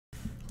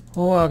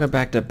Welcome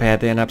back to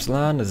Pantheon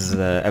Epsilon. This is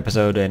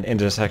episode in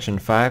intersection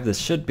 5. This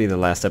should be the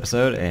last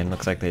episode, and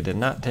looks like they did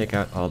not take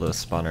out all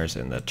those spawners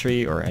in the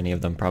tree, or any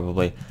of them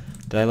probably.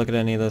 Did I look at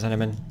any of those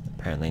enemies?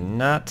 Apparently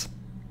not.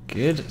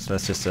 Good, so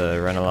let's just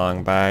run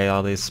along by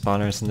all these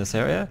spawners in this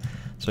area,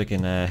 so we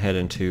can head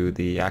into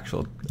the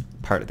actual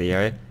part of the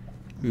area.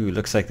 Ooh,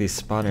 looks like these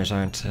spawners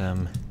aren't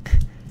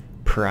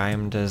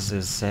primed as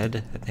is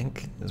said, I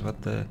think, is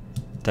what the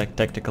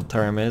technical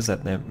term is,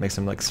 that makes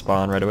them like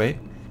spawn right away.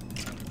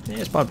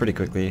 Yeah, spawn pretty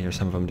quickly, or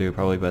some of them do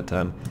probably, but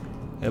oh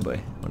boy,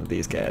 one of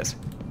these guys.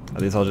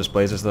 Are these all just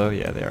blazers though?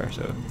 Yeah, they are,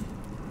 so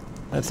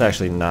let's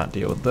actually not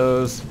deal with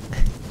those.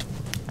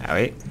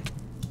 Owie.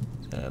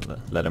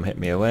 Let them hit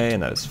me away,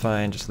 and that is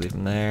fine, just leave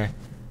them there.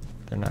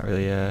 They're not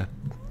really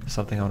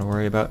something I want to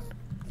worry about.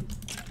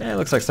 Yeah, it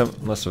looks like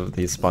most of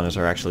these spawners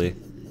are actually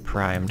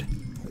primed.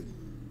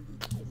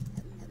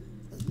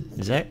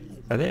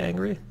 Are they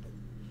angry?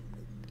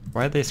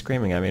 Why are they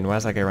screaming at me, and why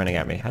is that guy running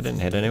at me? I didn't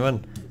hit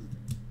anyone.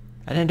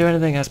 I didn't do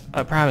anything,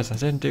 I promise, I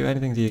didn't do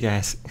anything to you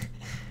guys.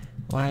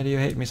 Why do you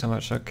hate me so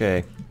much?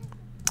 Okay.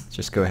 Let's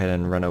just go ahead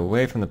and run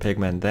away from the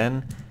pigmen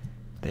then.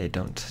 They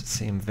don't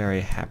seem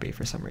very happy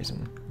for some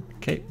reason.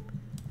 Okay.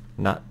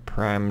 Not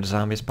primed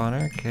zombie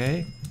spawner,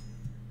 okay.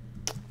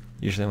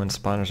 Usually when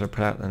spawners are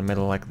put out in the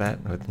middle like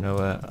that, with no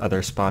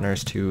other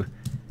spawners to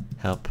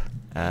help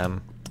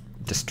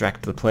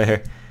distract the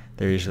player,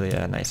 they're usually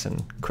nice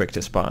and quick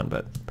to spawn,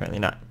 but apparently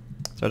not.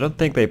 So I don't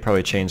think they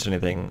probably changed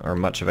anything, or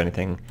much of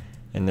anything,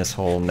 in this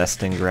whole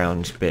nesting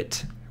grounds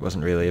bit. It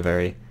wasn't really a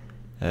very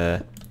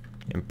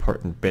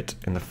important bit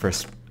in the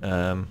first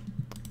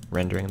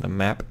rendering of the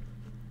map.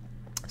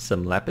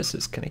 Some lapis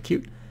is kind of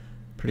cute.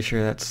 Pretty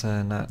sure that's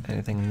not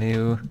anything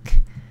new.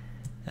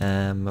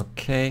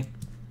 Okay.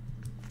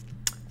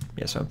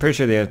 Yeah, so I'm pretty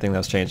sure the only thing that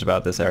was changed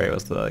about this area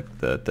was the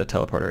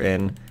teleporter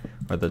in,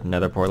 or the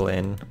nether portal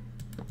in.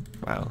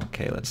 Wow,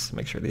 okay, let's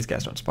make sure these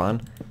guys don't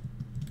spawn.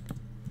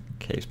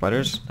 Cave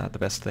spiders, not the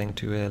best thing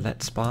to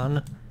let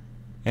spawn.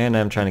 And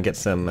I'm trying to get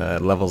some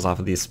levels off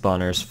of these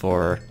spawners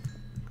for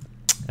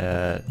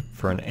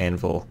an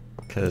anvil,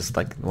 because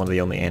like one of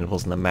the only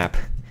anvils in the map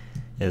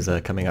is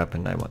coming up,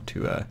 and I want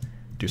to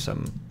do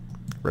some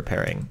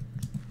repairing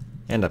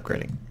and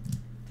upgrading.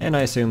 And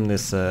I assume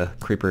this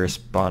creeper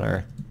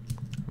spawner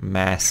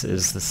mass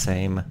is the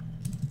same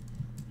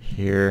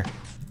here.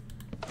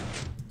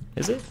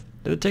 Is it?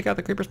 Did it take out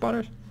the creeper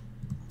spawners?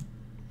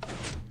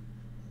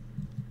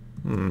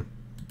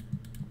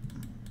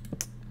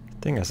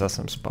 I think I saw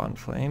some spawn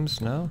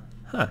flames, no?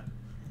 Huh.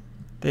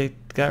 They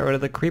got rid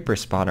of the creeper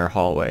spawner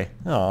hallway.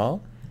 Aw.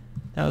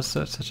 That was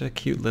such a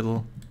cute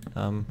little,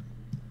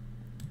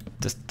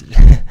 just,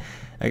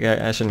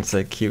 I shouldn't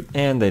say cute,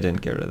 and they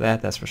didn't get rid of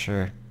that, that's for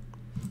sure.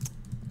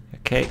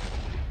 Okay.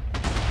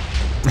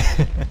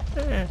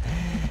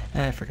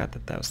 I forgot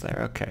that was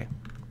there, okay.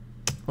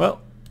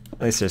 Well,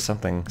 at least there's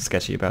something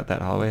sketchy about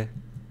that hallway.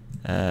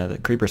 The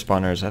creeper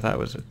spawners I thought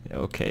was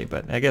okay,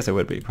 but I guess it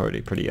would be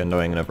pretty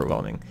annoying and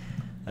overwhelming.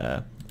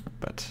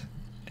 But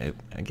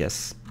I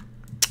guess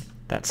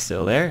that's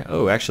still there.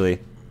 Oh, actually,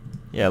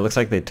 yeah, it looks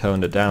like they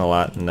toned it down a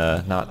lot, and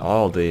not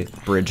all the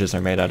bridges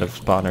are made out of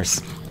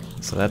spawners.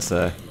 So that's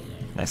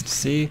nice to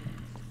see.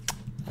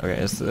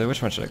 Okay,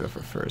 which one should I go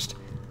for first?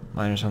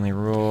 Miners only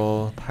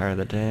rule, Pyre of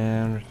the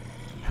Damned,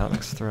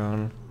 Helix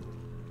Throne,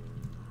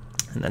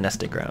 and the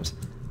nesting grounds.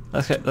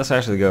 Let's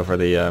actually go for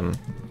the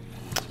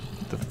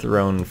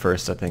throne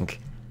first, I think.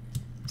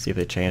 See if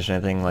they changed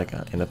anything like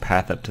in the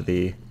path up to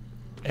the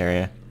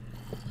area.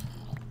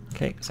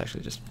 Okay, let's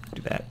actually just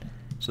do that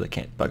so they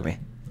can't bug me.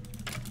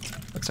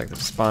 Looks like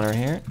there's a spawner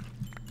here.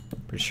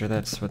 Pretty sure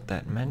that's what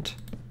that meant.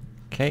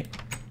 Okay,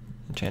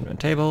 enchantment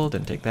table,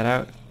 didn't take that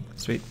out.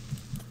 Sweet.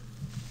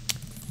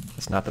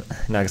 It's not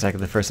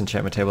exactly the first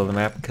enchantment table of the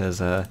map, because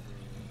there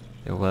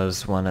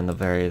was one in the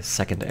very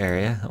second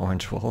area,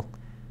 orange wool.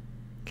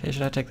 Okay,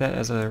 should I take that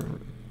as a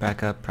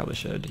backup? Probably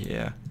should,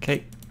 yeah.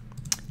 Okay,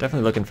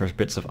 definitely looking for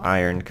bits of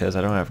iron, because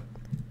I don't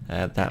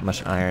have that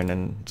much iron,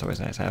 and it's always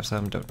nice to have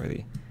some. Don't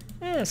really...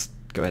 let's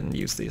go ahead and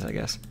use these, I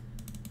guess.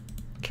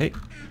 Okay.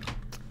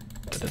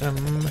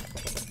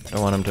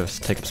 Don't want them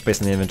to take up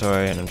space in the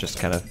inventory, and I'm just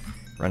kind of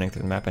running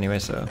through the map anyway,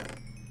 so...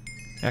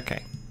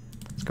 Okay.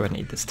 Let's go ahead and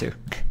eat this too.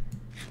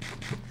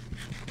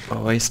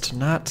 Waste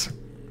not.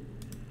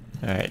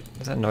 Alright,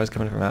 is that noise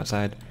coming from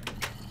outside?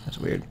 That's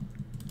weird.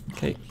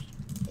 Okay.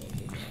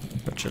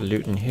 Bunch of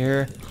loot in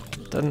here.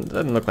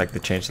 Doesn't look like they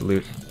changed the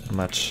loot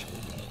much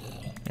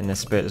in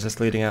this bit. Is this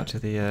leading out to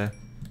the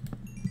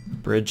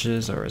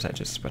bridges, or is that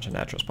just a bunch of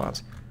natural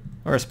spawns?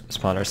 Or a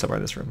spawner somewhere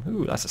in this room.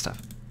 Ooh, lots of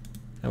stuff.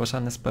 And what's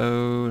on this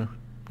bow?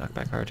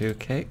 Knockback power 2.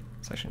 Okay,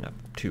 it's actually not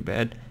too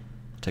bad.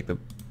 Take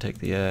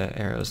the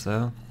arrows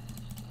though.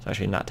 Let's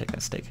actually not take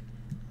that stake.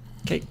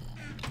 Okay.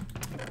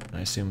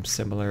 I assume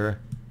similar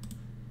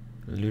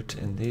loot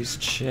in these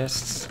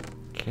chests.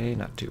 Okay,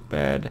 not too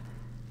bad.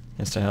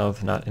 Instant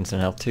health, not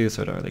instant health too,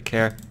 so I don't really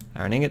care.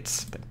 Iron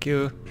ingots, thank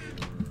you.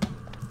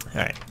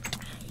 Alright,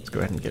 let's go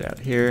ahead and get out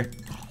here.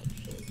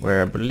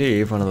 Where I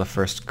believe one of the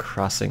first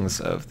crossings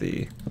of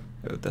the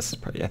that this is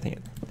probably, I think,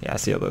 yeah, I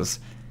see all those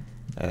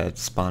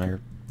spawner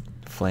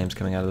flames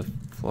coming out of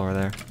the floor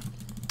there.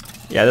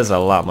 Yeah, this is a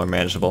lot more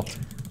manageable.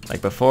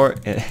 Like before,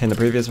 in the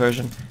previous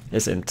version,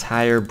 this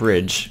entire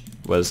bridge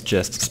was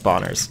just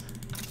spawners.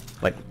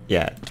 Like,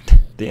 yeah,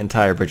 the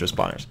entire bridge was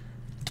spawners.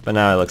 But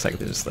now it looks like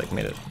they just like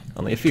made it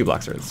only a few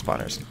blocks worth of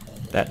spawners.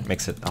 That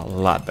makes it a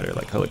lot better.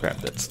 Like, holy crap,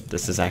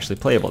 this is actually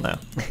playable now.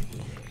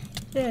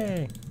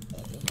 Yay!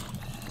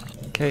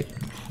 Okay,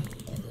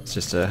 let's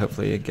just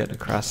hopefully get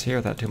across here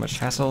without too much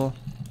hassle.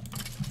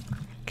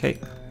 Okay.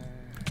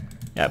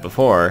 Yeah,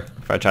 before,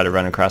 if I tried to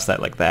run across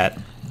that like that,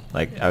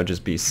 like I would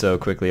just be so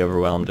quickly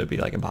overwhelmed it'd be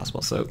like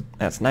impossible. So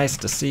that's nice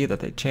to see that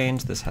they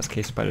changed. This has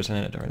cave spiders in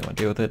it. I don't really want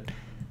to deal with it.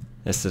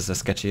 This is a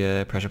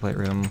sketchy pressure plate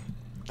room.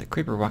 The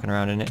creeper walking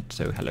around in it.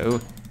 So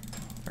hello.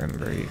 I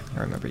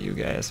remember you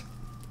guys.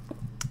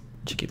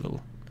 Cheeky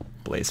little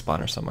blaze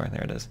spawner somewhere.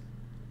 There it is.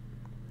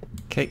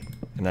 Okay,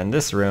 and then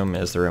this room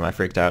is the room I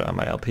freaked out on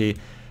my LP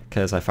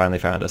because I finally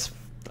found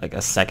like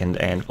a second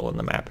anvil in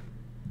the map.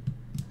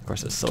 Of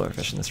course, there's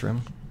silverfish in this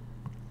room,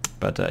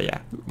 but yeah,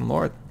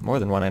 more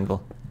than one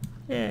anvil.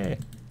 Yay!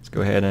 Let's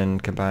go ahead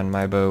and combine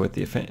my bow with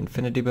the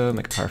infinity bow,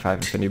 make a power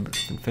 5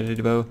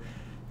 infinity bow,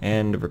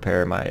 and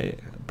repair my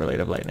blade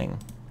of lightning.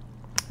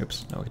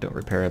 Oops, no, we don't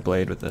repair a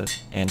blade with the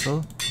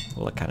anvil.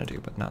 Well, I kind of do,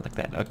 but not like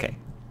that. Okay.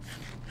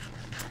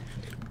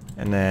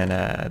 And then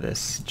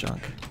this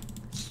junk.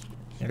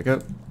 There we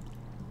go.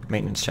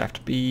 Maintenance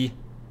shaft B.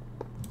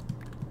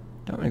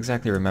 Don't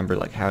exactly remember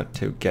like how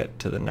to get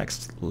to the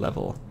next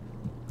level.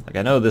 Like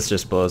I know this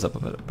just blows up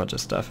a bunch of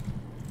stuff,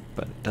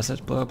 but does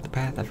it blow up the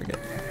path? I forget.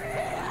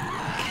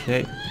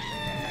 Okay.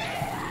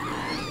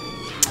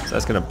 So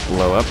that's gonna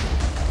blow up.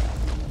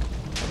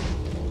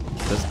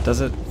 Does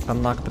it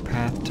unlock the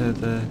path to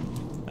the?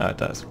 Oh, it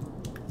does.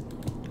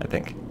 I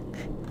think.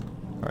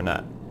 Or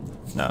not.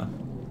 No.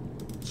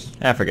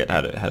 I forget how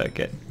to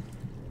get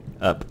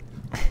up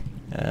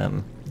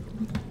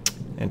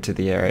into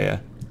the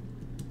area.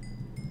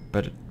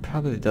 But it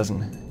probably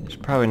doesn't. There's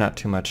probably not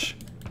too much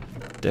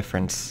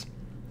difference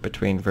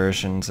between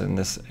versions in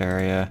this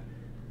area.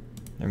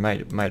 There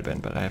might have been,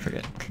 but I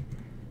forget.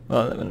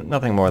 Well,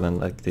 nothing more than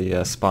like the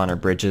spawner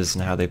bridges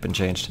and how they've been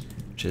changed,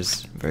 which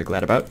is I'm very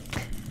glad about.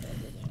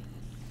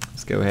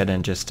 Let's go ahead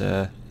and just.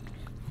 Do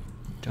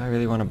I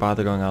really want to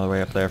bother going all the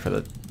way up there for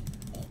the?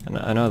 And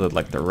I know that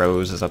like the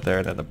rose is up there,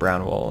 and the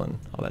brown wool and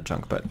all that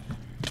junk, but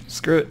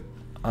screw it.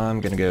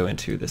 I'm gonna go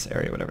into this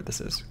area, whatever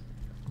this is.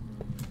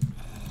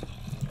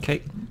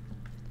 Okay.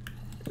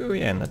 Oh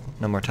yeah, and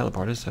no more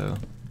teleporters, so...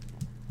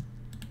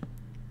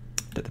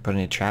 Did they put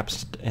any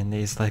traps in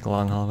these like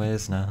long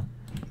hallways? No.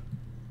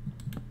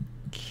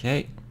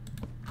 Okay.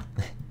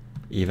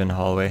 Even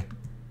hallway.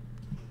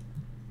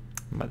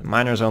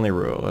 Miner's only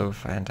rule. Oh,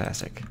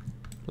 fantastic.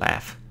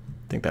 Laugh.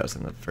 I think that was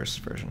in the first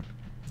version.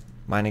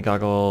 Mining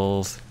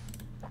goggles.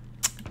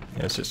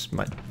 Yeah, it's just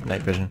my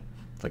night vision.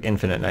 It's like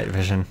infinite night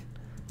vision.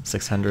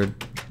 600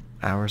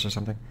 hours or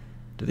something.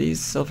 Do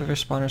these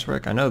silverfish spawners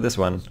work? I know this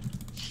one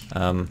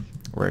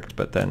worked,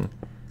 but then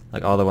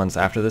like all the ones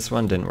after this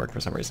one didn't work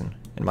for some reason,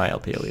 in my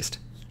LP at least.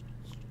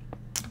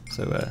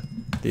 So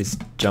these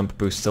jump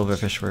boost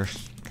silverfish were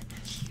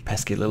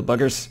pesky little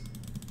buggers.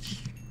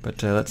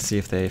 But let's see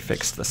if they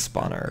fixed the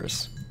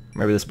spawners.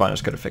 Maybe the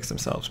spawners could have fixed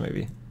themselves,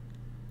 maybe.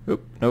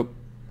 Oop, nope.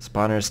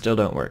 Spawners still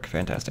don't work.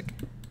 Fantastic.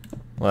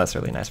 Well, that's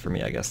really nice for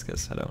me, I guess,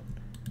 because I don't...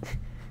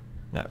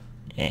 No.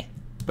 Eh.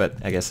 But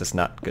I guess it's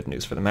not good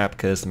news for the map,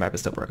 because the map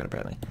is still broken,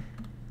 apparently.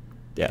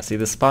 Yeah, see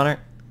this spawner?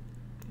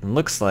 It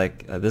looks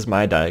like... this is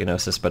my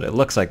diagnosis, but it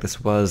looks like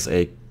this was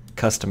a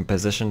custom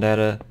position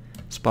data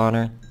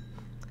spawner.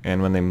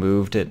 And when they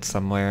moved it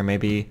somewhere,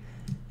 maybe,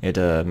 it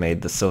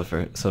made the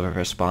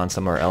silverfish spawn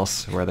somewhere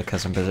else where the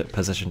custom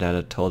position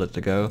data told it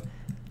to go.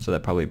 So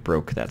that probably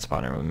broke that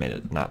spawner and made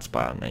it not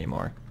spawn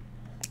anymore.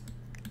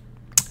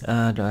 Do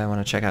I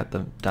want to check out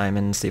the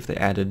diamonds, see if they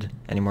added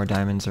any more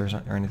diamonds or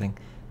anything?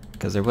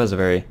 Because there was a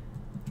very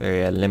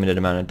limited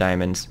amount of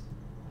diamonds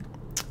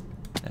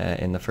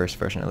in the first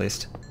version, at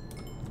least.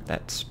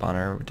 That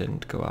spawner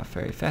didn't go off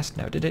very fast,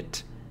 now did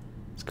it?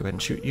 Let's go ahead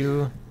and shoot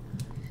you,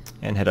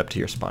 and head up to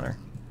your spawner.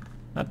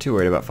 Not too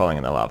worried about falling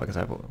in the lava because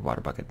I have a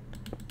water bucket.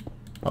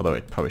 Although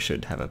it probably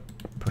should have a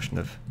potion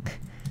of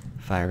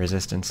fire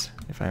resistance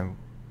if I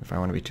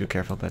want to be too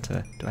careful, but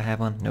do I have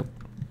one? Nope.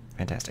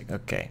 Fantastic,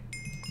 okay.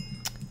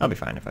 I'll be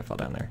fine if I fall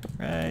down there.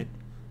 Right.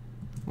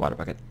 Water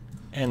bucket.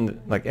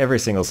 And like every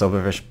single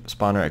silverfish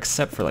spawner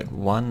except for like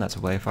one that's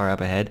way far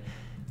up ahead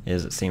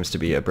it seems to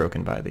be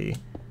broken by the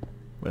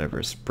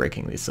whatever's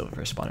breaking these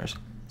silverfish spawners.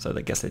 So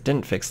I guess they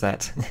didn't fix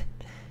that.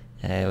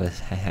 I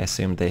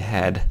assumed they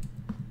had.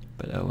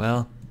 But oh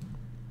well.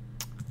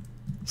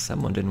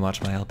 Someone didn't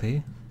watch my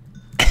LP.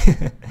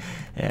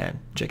 Yeah,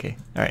 JK.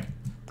 Alright.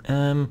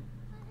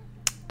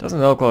 Doesn't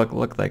look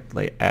like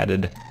they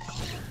added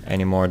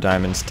any more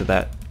diamonds to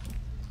that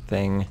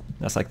thing.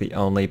 That's like the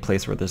only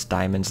place where there's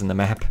diamonds in the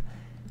map.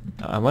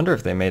 I wonder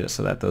if they made it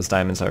so that those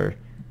diamonds are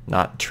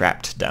not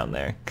trapped down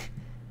there.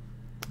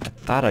 I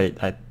I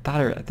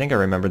think I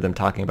remembered them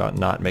talking about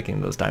not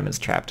making those diamonds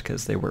trapped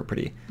because they were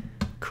pretty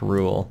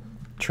cruel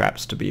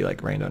traps to be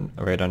like right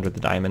under the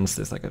diamonds.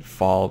 There's like a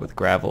fall with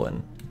gravel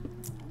and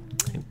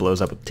it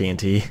blows up with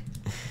TNT,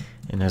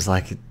 and there's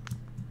like a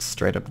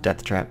straight up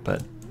death trap.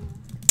 But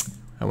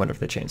I wonder if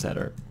they changed that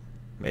or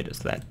made it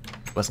so that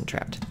it wasn't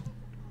trapped.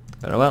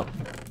 But oh well.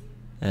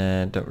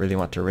 Don't really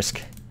want to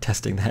risk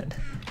testing that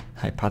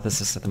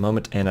hypothesis at the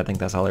moment, and I think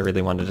that's all I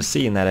really wanted to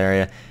see in that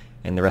area.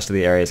 And the rest of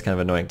the area is kind of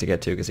annoying to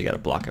get to because you got a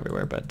block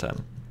everywhere. But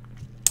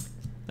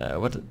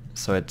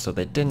so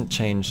they didn't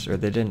change, or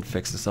they didn't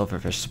fix the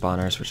silverfish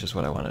spawners, which is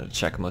what I wanted to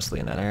check mostly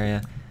in that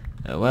area.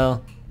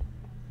 Well,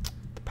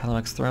 the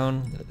Palamex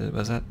throne,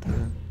 was that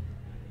the...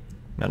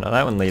 No,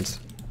 that one leads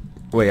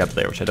way up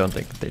there, which I don't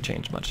think they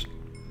changed much.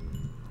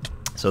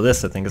 So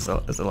this, I think, is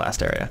the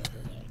last area.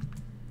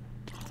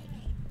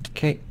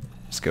 Okay,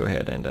 let's go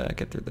ahead and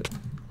get through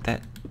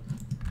that.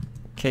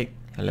 Okay,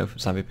 hello,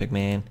 zombie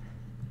pigman.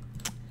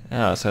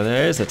 Oh, so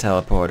there is a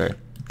teleporter.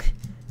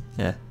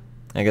 Yeah,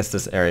 I guess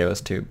this area was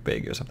too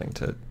big or something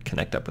to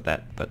connect up with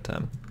that. But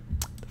the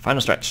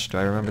final stretch. Do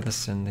I remember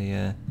this in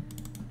the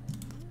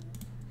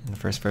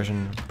first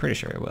version? Pretty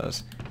sure it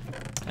was.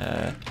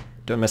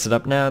 Don't mess it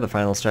up now. The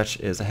final stretch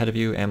is ahead of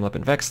you. Amalep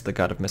and Vex, the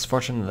god of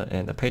misfortune,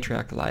 and the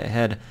patriarch lie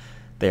ahead.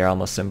 They are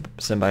almost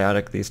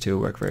symbiotic. These two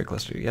work very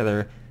closely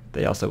together.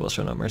 They also will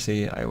show no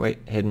mercy. I wait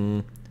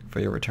hidden for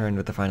your return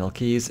with the final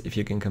keys. If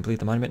you can complete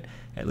the monument,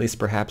 at least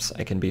perhaps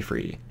I can be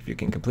free. If you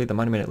can complete the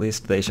monument, at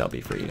least they shall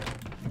be freed.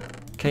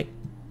 Okay,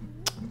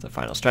 the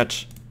final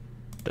stretch,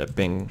 the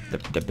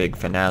big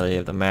finale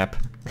of the map,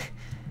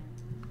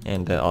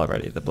 and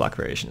already the block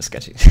variation is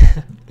sketchy.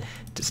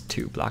 Just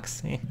 2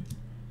 blocks.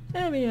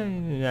 I mean,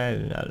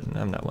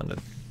 I'm not one to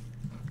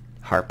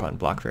harp on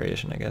block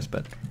variation, I guess,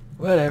 but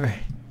whatever.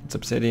 It's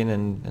obsidian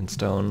and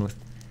stone with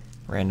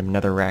random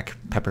netherrack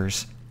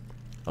peppers.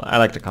 I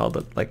like to call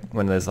it, like,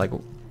 when there's like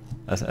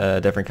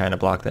a different kind of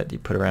block that you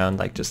put around,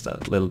 like just a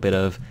little bit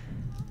of,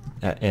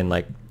 in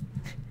like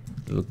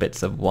little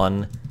bits of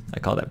one. I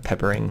call that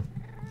peppering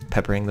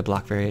the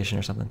block variation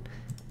or something.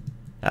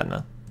 I don't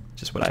know,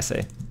 just what I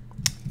say.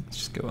 Let's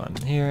just go on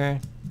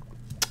here,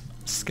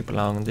 skip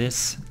along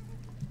this,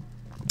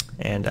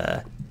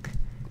 and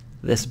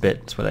this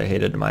bit is what I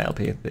hated in my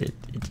LP. The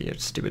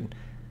stupid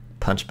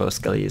punch bow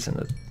skellies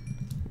and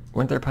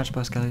weren't there punch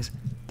bow skellies?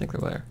 I think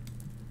there were.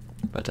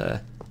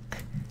 But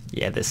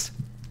yeah, this.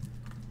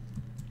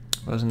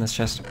 What was in this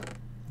chest?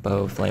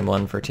 Bow flame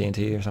 1 for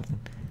TNT or something.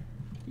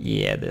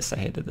 Yeah, this. I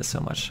hated this so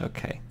much.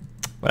 Okay.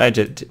 What I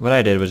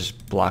did was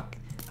just block.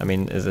 I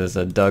mean, is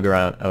a dug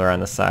around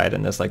the side,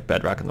 and there's like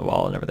bedrock in the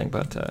wall and everything.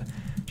 But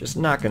just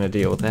not gonna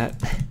deal with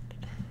that.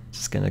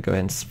 Just gonna go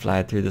ahead and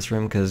fly through this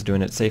room because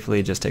doing it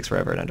safely just takes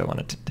forever, and I don't want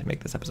it to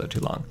make this episode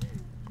too long.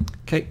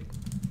 Okay.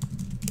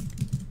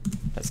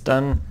 That's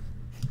done.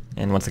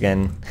 And once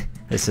again,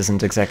 this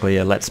isn't exactly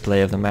a let's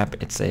play of the map,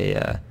 it's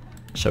a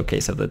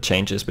showcase of the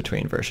changes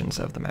between versions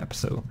of the map,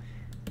 so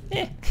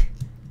they're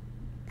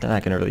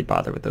not going to really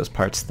bother with those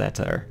parts that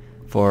are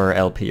for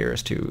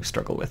LPers to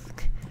struggle with.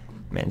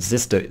 Man,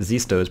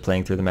 Zisto is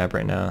playing through the map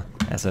right now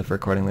as of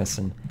recording this,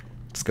 and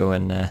it's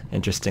going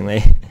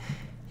interestingly.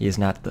 He is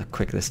not the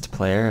quickest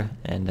player,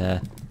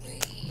 and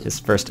his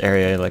first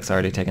area like's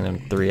already taken him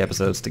 3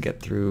 episodes to get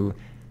through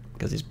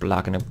because he's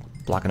blocking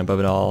above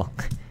it all.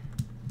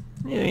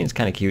 Yeah, he's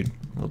kind of cute.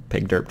 Little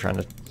pig derp trying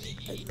to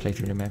play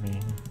through the map.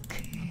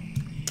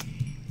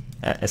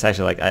 It's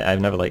actually like I've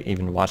never like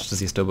even watched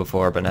Zisto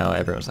before, but now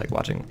everyone's like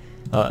watching.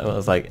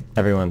 It's like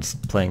everyone's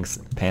playing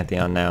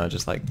Pantheon now,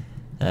 just like,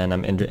 and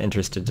I'm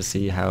interested to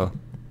see how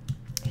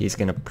he's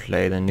gonna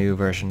play the new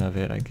version of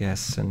it, I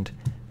guess, and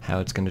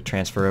how it's gonna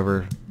transfer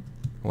over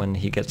when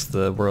he gets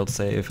the world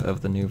save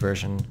of the new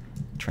version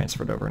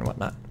transferred over and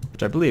whatnot,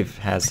 which I believe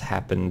has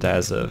happened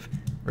as of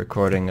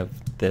recording of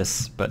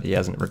this, but he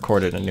hasn't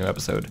recorded a new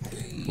episode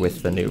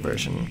with the new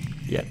version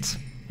yet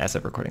as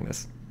of recording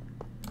this,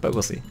 but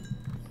we'll see.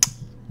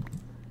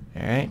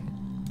 Alright,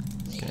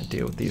 gonna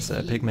deal with these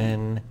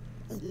pigmen.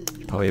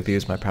 Probably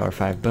abuse my power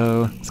 5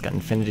 bow. It's got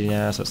infinity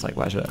now, so it's like,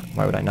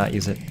 why would I not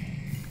use it?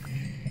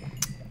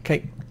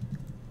 Okay.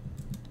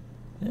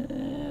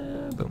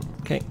 Boom.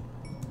 Okay.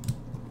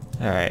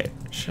 Alright,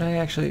 should I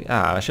actually...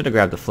 I should have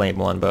grabbed the flame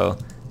 1 bow,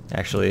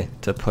 actually,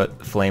 to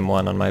put flame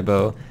 1 on my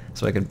bow,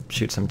 so I could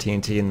shoot some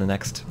TNT in the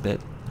next bit,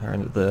 or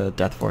in the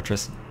Death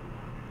Fortress,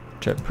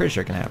 which I'm pretty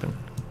sure can happen.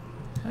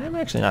 I'm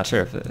actually not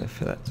sure if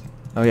that...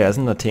 Oh yeah,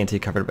 isn't the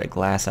TNT covered by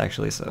glass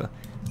actually, so...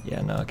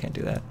 Yeah, no, I can't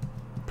do that.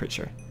 Pretty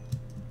sure.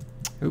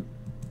 Oop,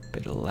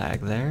 bit of lag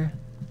there.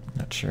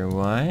 Not sure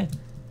why.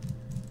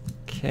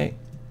 Okay.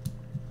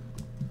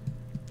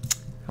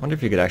 I wonder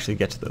if you could actually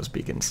get to those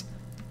beacons,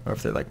 or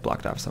if they're like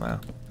blocked off somehow.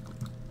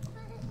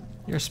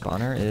 Your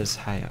spawner is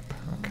high up.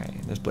 Okay,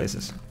 there's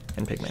blazes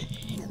and pigmen.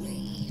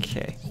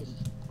 Okay,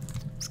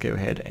 let's go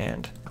ahead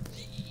and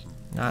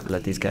not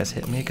let these guys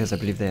hit me because I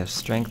believe they have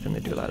strength and they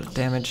do a lot of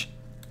damage.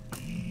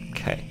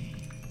 Okay,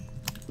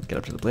 get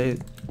up to the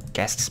blade,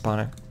 ghast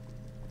spawner.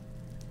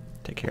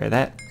 Take care of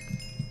that,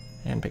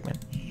 and pigmen.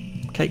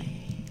 Okay,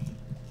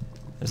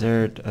 Is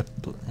there a...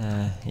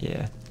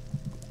 yeah.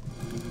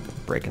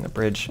 Break in the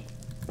bridge,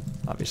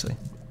 obviously.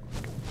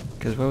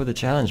 Because what would the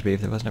challenge be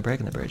if there wasn't a break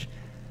in the bridge?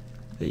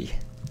 And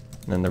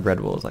then the red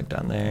wool is like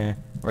down there.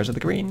 Or is it the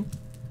green?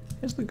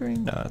 Is it the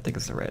green? No, I think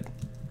it's the red.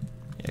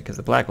 Yeah, because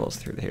the black wool is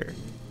through here.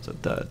 So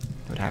it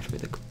would have to be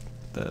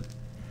the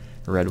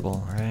red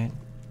wool, right?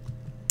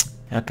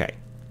 Okay.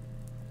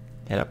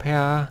 Head up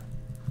here.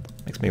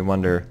 Makes me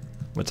wonder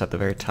what's at the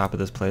very top of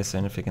this place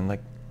and if you can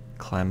like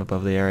climb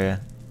above the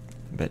area.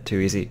 A bit too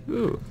easy.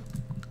 Ooh,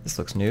 this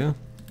looks new.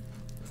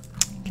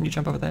 Can you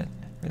jump over that?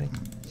 Really?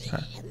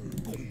 Huh.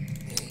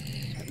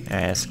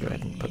 Let's go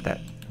ahead and put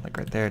that like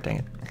right there. Dang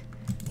it.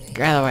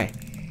 Get out of the way.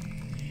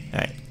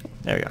 Alright,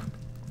 there we go.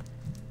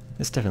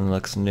 This definitely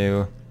looks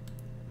new.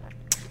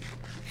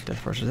 Death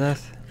forces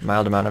death.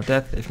 Mild amount of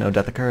death. If no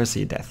death occurs,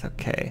 see death.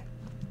 Okay.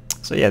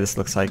 So yeah, this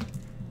looks like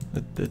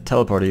the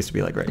teleporter used to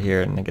be like right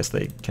here, and I guess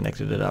they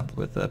connected it up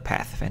with a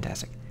path.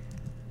 Fantastic.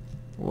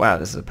 Wow,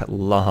 this is a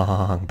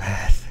long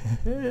path.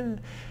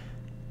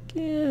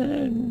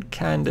 Yeah,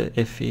 kinda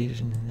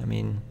iffy. I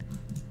mean,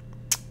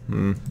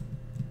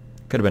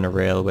 could have been a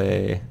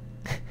railway,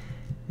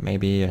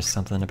 maybe, or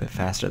something a bit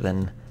faster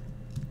than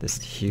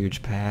this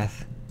huge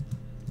path.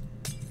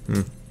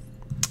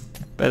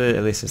 But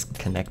at least it's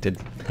connected,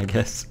 I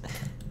guess.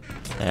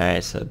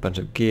 Alright, so a bunch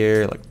of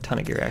gear, like a ton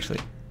of gear actually.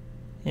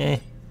 I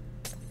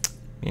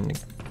mean,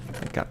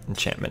 I got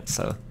enchantment,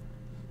 so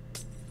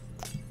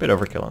a bit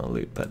overkill on the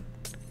loot, but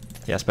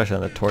yeah, especially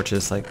on the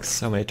torches, like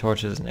so many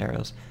torches and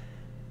arrows.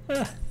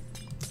 Alright,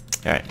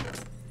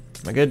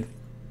 am I good?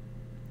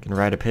 Can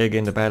ride a pig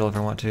into battle if I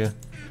want to.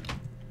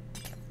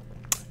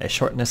 A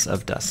shortness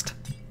of dust.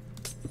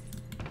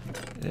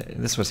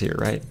 This was here,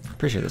 right?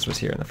 Pretty sure this was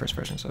here in the first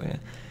version, so yeah.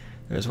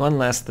 There's one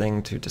last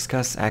thing to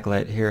discuss,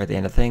 Acolyte, here at the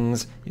end of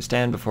things. You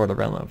stand before the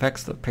realm of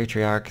Vex, the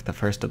Patriarch, the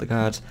first of the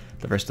gods,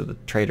 the first of the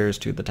traitors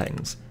to the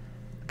Titans.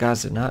 The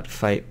gods did not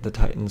fight the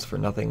Titans for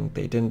nothing.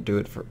 They didn't do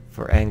it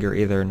for anger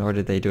either, nor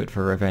did they do it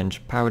for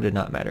revenge. Power did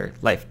not matter.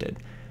 Life did.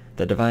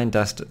 The divine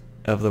dust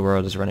of the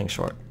world is running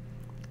short.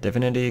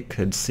 Divinity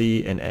could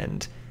see an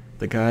end.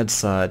 The gods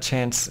saw a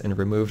chance and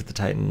removed the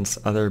Titans,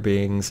 other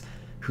beings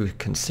who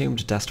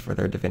consumed dust for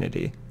their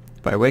divinity.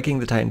 By waking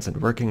the Titans and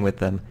working with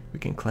them, we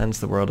can cleanse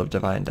the world of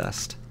divine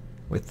dust.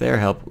 With their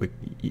help,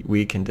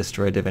 we can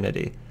destroy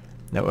divinity.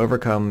 Now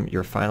overcome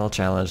your final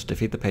challenge,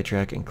 defeat the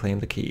Patriarch, and claim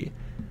the key.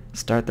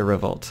 Start the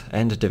revolt.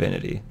 End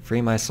divinity.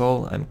 Free my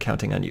soul. I'm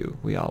counting on you.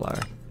 We all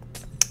are.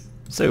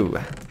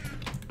 So,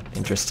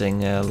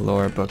 interesting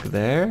lore book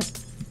there.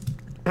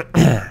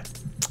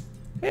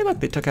 Hey, look,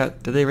 they took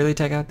out... Did they really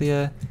take out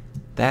the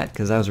that?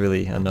 Because that was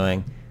really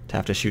annoying to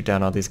have to shoot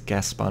down all these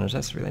gas spawners.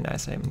 That's really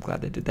nice. I'm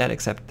glad they did that,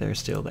 except they're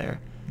still there.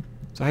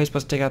 So how are you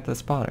supposed to take out the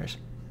spawners?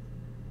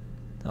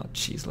 Oh,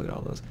 jeez, look at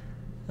all those.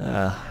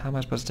 How am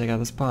I supposed to take out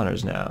the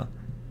spawners now?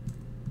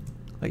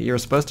 Like, you were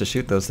supposed to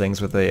shoot those things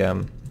with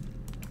a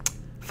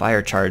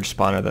fire charge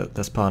spawner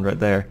that spawned right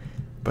there,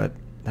 but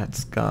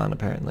that's gone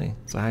apparently.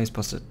 So how are you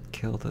supposed to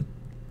kill the...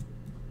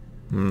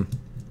 I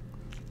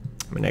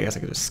mean, I guess I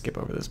could just skip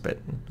over this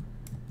bit and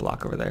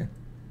block over there.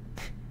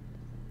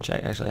 Which I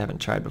actually haven't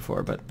tried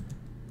before, but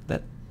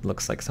that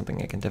looks like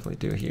something I can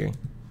definitely do here.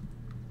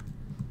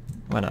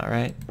 Why not,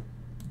 right?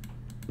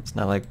 It's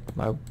not like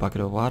my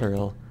bucket of water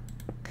will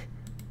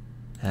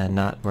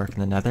not work in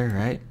the nether,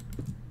 right?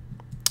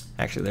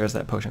 Actually, there's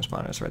that potion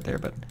spawner right there,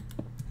 but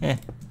if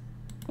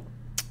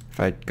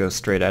I go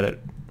straight at it,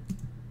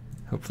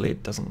 hopefully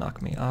it doesn't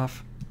knock me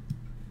off.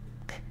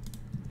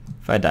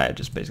 If I die, I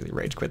just basically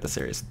rage quit the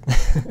series.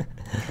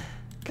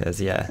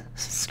 Because, yeah,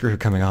 screw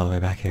coming all the way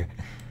back here.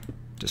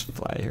 Just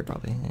fly here,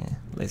 probably.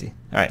 Lazy.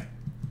 Alright.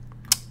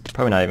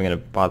 Probably not even going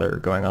to bother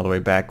going all the way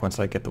back once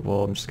I get the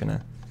wool. I'm just going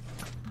to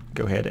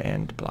go ahead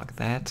and block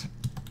that.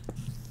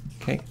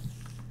 Okay.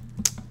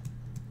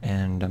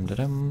 And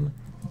dum-da-dum.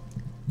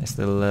 Nice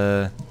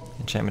little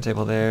enchantment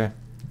table there.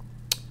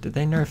 Did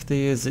they nerf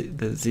the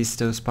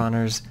Zisto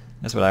spawners?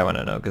 That's what I want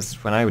to know, because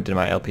when I did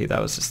my LP,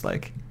 that was just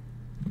like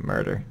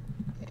murder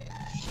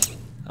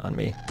on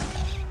me.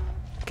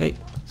 Okay,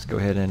 let's go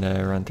ahead and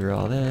run through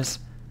all this.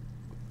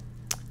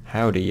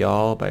 Howdy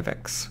y'all by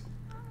Vex.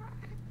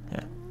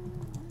 Yeah,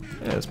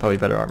 it's probably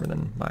better armor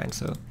than mine,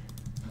 so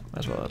might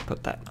as well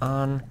put that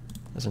on.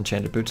 There's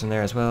enchanted boots in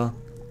there as well.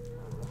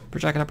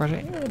 Projectile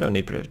protection? I don't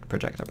need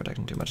projectile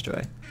protection too much, do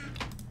I?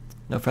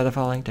 No feather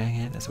falling? Dang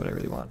it, that's what I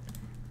really want.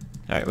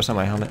 Alright, what's on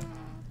my helmet?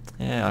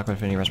 Yeah, Aqua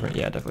Infinity Respirator.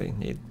 Yeah, definitely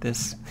need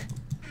this.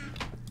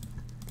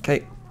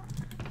 Okay.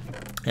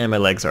 And my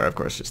legs are, of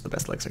course, just the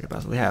best legs I could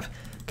possibly have,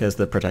 because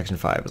the protection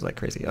 5 was like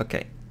crazy.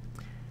 Okay.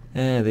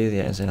 And these,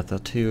 yeah,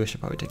 Xanathel 2, I should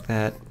probably take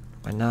that.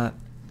 Why not?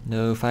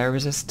 No fire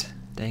resist?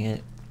 Dang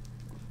it.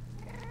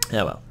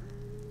 Yeah, well.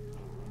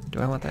 Do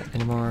I want that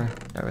anymore?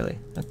 Not really.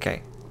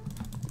 Okay.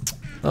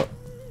 Oh,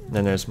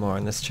 then there's more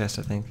in this chest,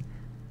 I think.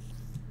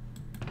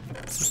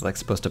 This is like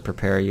supposed to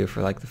prepare you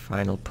for like the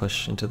final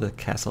push into the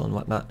castle and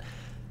whatnot.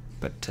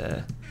 But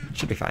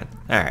should be fine.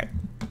 Alright.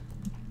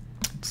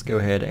 Let's go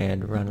ahead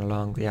and run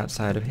along the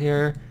outside of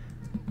here.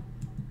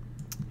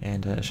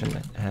 And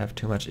shouldn't have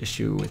too much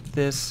issue with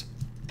this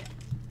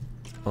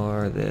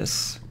or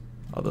this,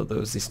 although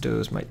those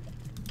Zistos might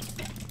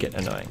get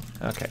annoying.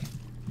 Okay.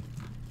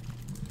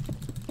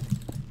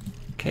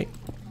 Okay.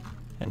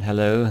 And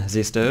hello,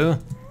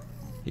 Zisto.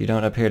 You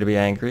don't appear to be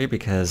angry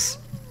because...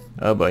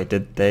 Oh boy,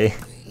 did they...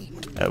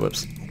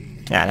 whoops.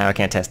 Yeah, now I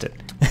can't test it.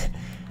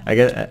 I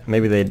guess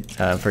maybe they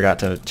forgot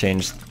to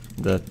change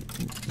the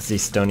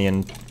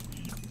Zistonian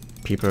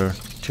people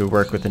to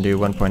work with the new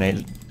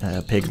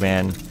 1.8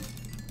 Pigman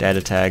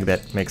data tag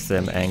that makes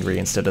them angry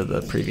instead of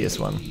the previous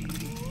one.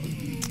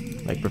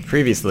 Like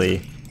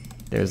previously,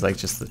 there was like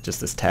just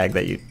this tag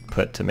that you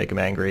put to make them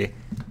angry,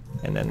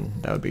 and then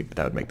that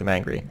would make them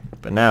angry.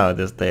 But now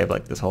they have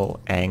like this whole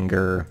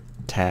anger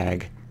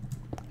tag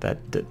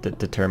that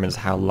determines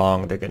how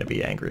long they're going to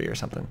be angry or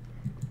something.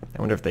 I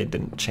wonder if they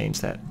didn't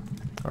change that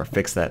or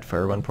fix that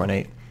for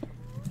 1.8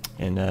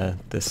 in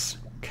this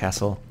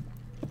castle.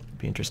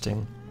 Be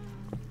interesting.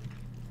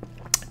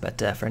 But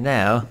for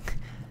now,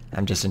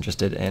 I'm just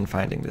interested in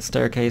finding the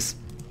staircase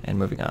and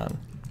moving on.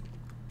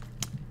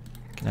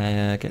 Can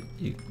I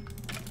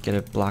get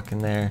a block in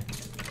there?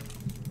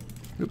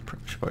 Oop,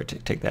 should probably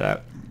take that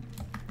out.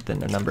 Then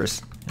the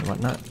numbers and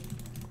whatnot.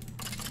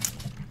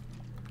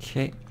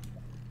 Okay.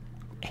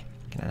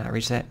 Can I not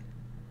reach that?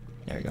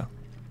 There we go.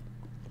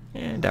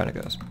 And down it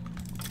goes.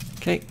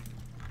 Okay.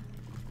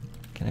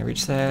 Can I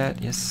reach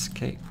that? Yes.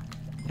 Okay.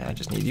 Yeah, I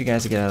just need you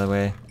guys to get out of the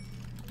way.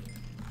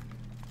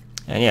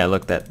 And yeah,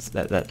 look, that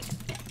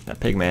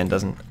pigman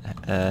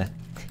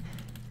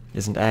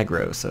isn't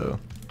aggro, so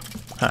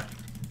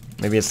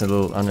maybe it's a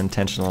little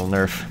unintentional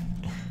nerf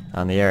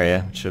on the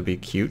area, which would be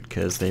cute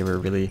because they were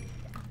really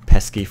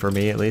pesky for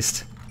me at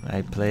least.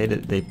 I played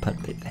it.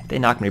 They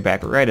knocked me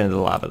back right into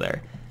the lava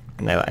there,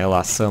 and I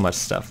lost so much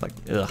stuff. Like,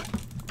 ugh,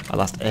 I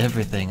lost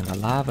everything in the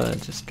lava,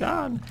 just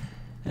gone.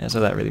 And so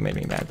that really made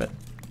me mad. But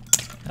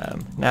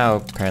now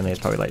apparently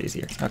it's probably a lot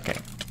easier. Okay.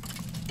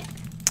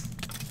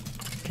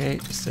 Okay,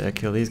 just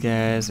kill these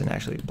guys and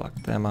actually block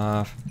them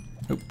off.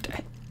 Oop,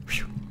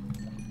 for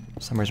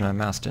some reason my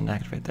mouse didn't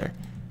activate there.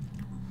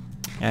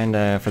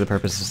 And for the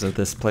purposes of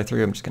this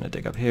playthrough, I'm just going to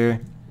dig up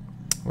here,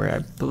 where I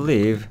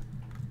believe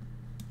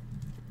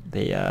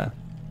the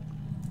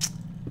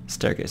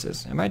staircase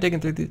is. Am I digging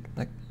through the,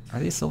 like, are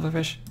these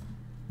silverfish?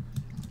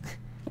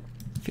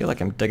 I feel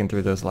like I'm digging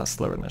through those a lot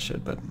slower than I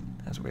should, but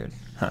that's weird.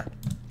 Huh.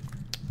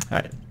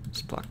 Alright,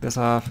 just block this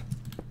off.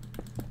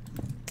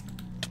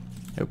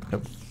 Nope,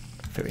 nope.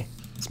 Phooey.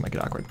 This might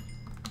get awkward.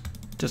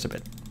 Just a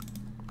bit.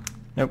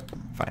 Nope,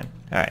 fine.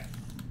 Alright.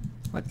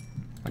 What?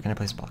 Why can't I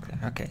place a block there?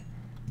 Okay.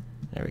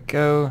 There we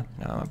go.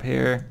 Now I'm up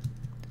here.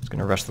 Just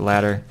gonna rush the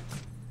ladder.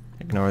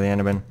 Ignore the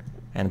Enderman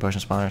and the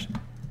potion spawners.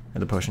 Or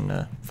the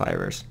potion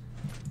firers.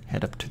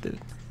 Head up to the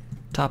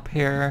top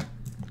here.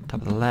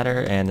 Top of the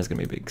ladder, and there's gonna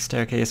be a big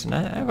staircase. And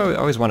I've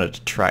always wanted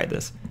to try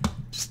this.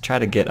 Just try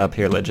to get up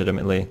here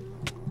legitimately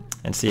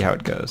and see how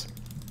it goes.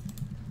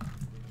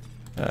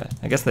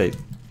 I guess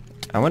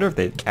I wonder if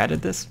they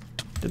added this.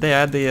 Did they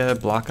add the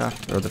block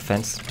off, or the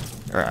fence?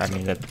 Or, I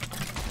mean,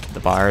 the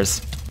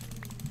bars.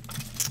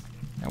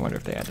 I wonder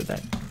if they added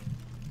that.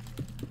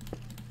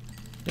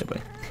 Yeah, boy.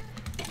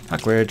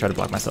 Awkward, try to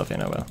block myself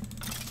in, oh well.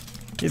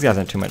 These guys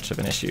aren't too much of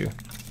an issue.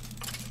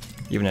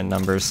 Even in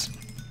numbers.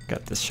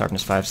 Got this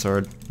sharpness 5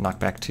 sword,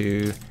 knockback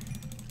 2.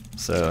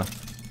 So,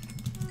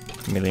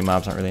 melee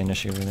mobs aren't really an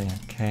issue, really.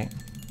 Okay.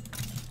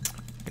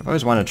 I've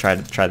always wanted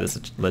to try this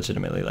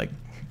legitimately, like,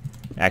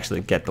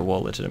 actually get the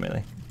wool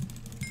legitimately.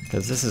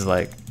 Because this is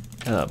like,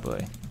 oh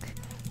boy.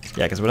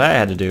 Yeah, because what I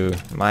had to do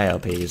in my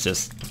LP is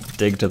just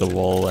dig to the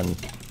wool and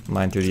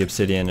mine through the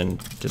obsidian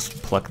and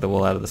just pluck the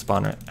wool out of the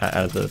spawner, out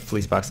of the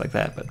fleece box like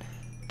that, but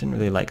didn't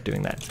really like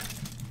doing that.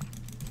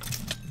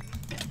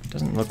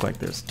 Doesn't look like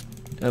there's,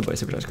 oh boy,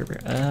 supercharged creeper.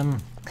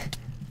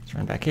 Let's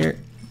run back here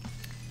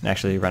and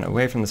actually run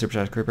away from the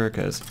supercharged creeper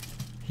because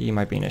he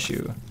might be an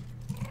issue.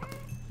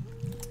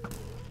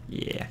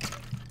 Yeah.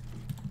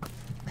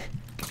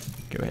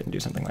 Go ahead and do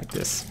something like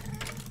this.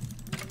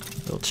 A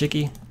little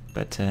cheeky,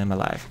 but I'm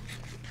alive.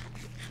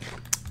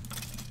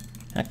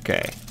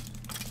 Okay.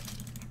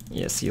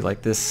 Yes, you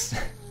like this?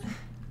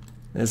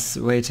 There's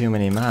way too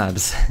many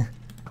mobs.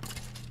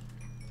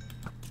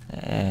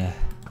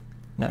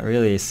 Not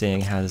really seeing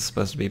how this is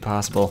supposed to be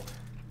possible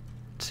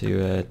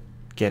to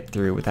get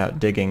through without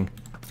digging.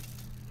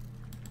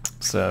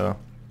 So,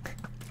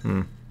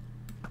 let's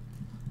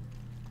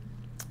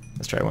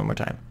try one more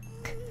time.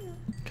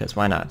 Because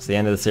why not? It's the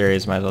end of the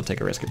series, might as well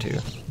take a risk or two.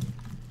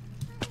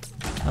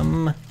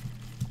 Come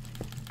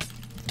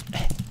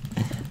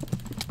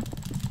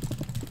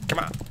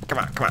on, come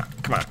on, come on,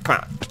 come on, come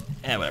on.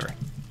 Yeah, whatever.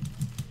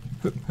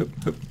 Hoop,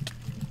 hoop, hoop.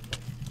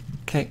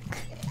 Okay.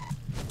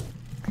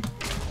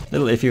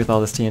 Little iffy with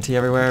all this TNT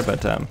everywhere,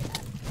 but dang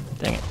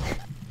it.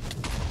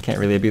 Can't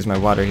really abuse my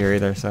water here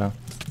either, so.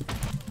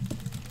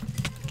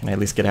 Can I at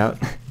least get out?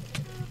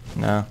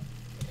 No.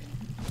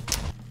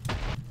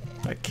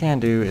 What I can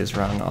do is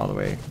run all the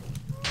way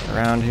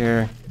around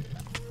here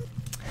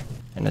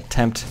and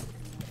attempt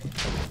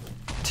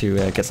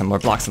to get some more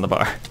blocks on the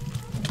bar.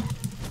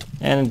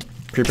 And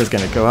Creeper's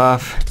gonna go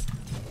off,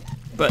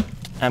 but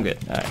I'm good.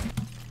 Alright.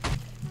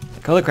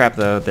 Holy crap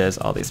though, there's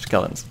all these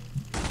skeletons.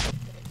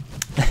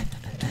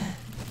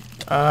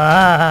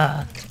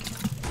 Ah!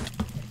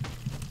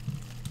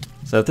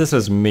 So if this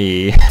was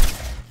me,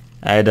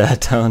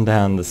 I'd tone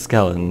down the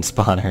skeleton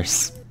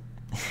spawners.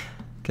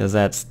 Because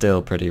that's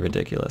still pretty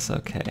ridiculous.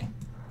 Okay.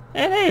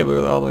 And hey,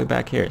 we're all the way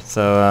back here.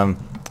 So,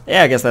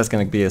 yeah, I guess that's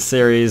going to be a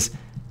series.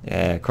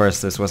 Yeah, of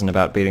course, this wasn't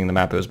about beating the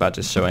map. It was about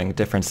just showing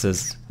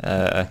differences,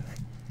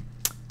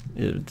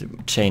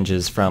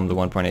 changes from the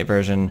 1.8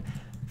 version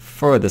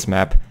for this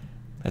map.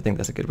 I think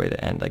that's a good way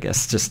to end, I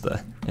guess. Just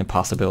the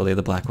impossibility of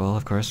the black wall,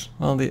 of course.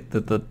 Well,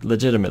 the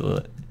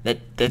legitimate...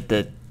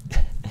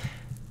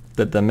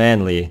 the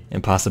manly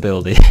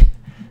impossibility.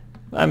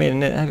 I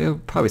mean, it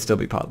would probably still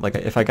be like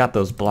if I got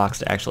those blocks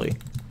to actually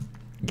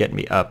get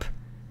me up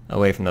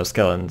away from those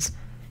skeletons,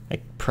 I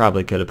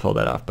probably could have pulled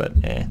that off, but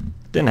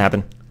didn't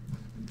happen.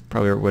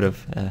 Probably would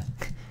have.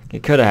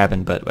 It could have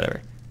happened, but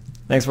whatever.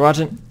 Thanks for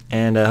watching,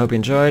 and I hope you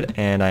enjoyed.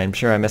 And I'm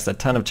sure I missed a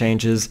ton of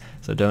changes,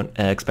 so don't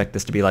expect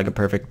this to be like a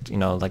perfect,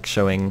 like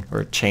showing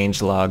or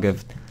change log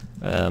of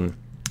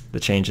the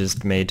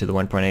changes made to the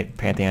 1.8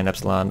 Pantheon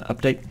Epsilon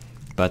update.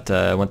 But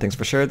one thing's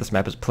for sure, this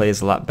map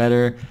plays a lot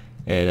better.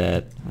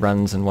 It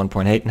runs in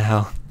 1.8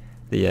 now.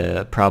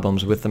 The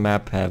problems with the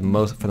map have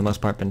for the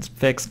most part been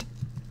fixed,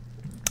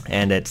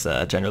 and it's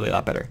generally a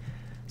lot better.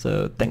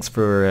 So thanks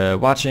for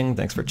watching,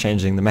 thanks for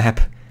changing the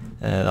map.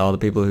 All the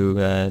people who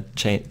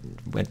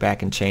went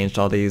back and changed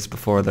all these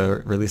before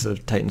the release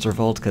of Titan's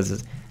Revolt, because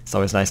it's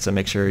always nice to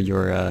make sure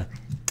your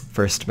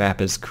first map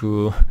is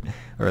cool,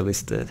 or at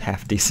least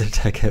half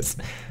decent, I guess,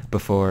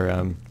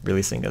 before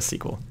releasing a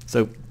sequel.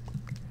 So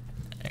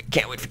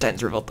can't wait for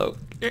Titan's Revolt though.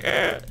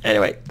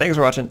 Anyway, thanks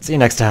for watching. See you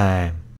next time.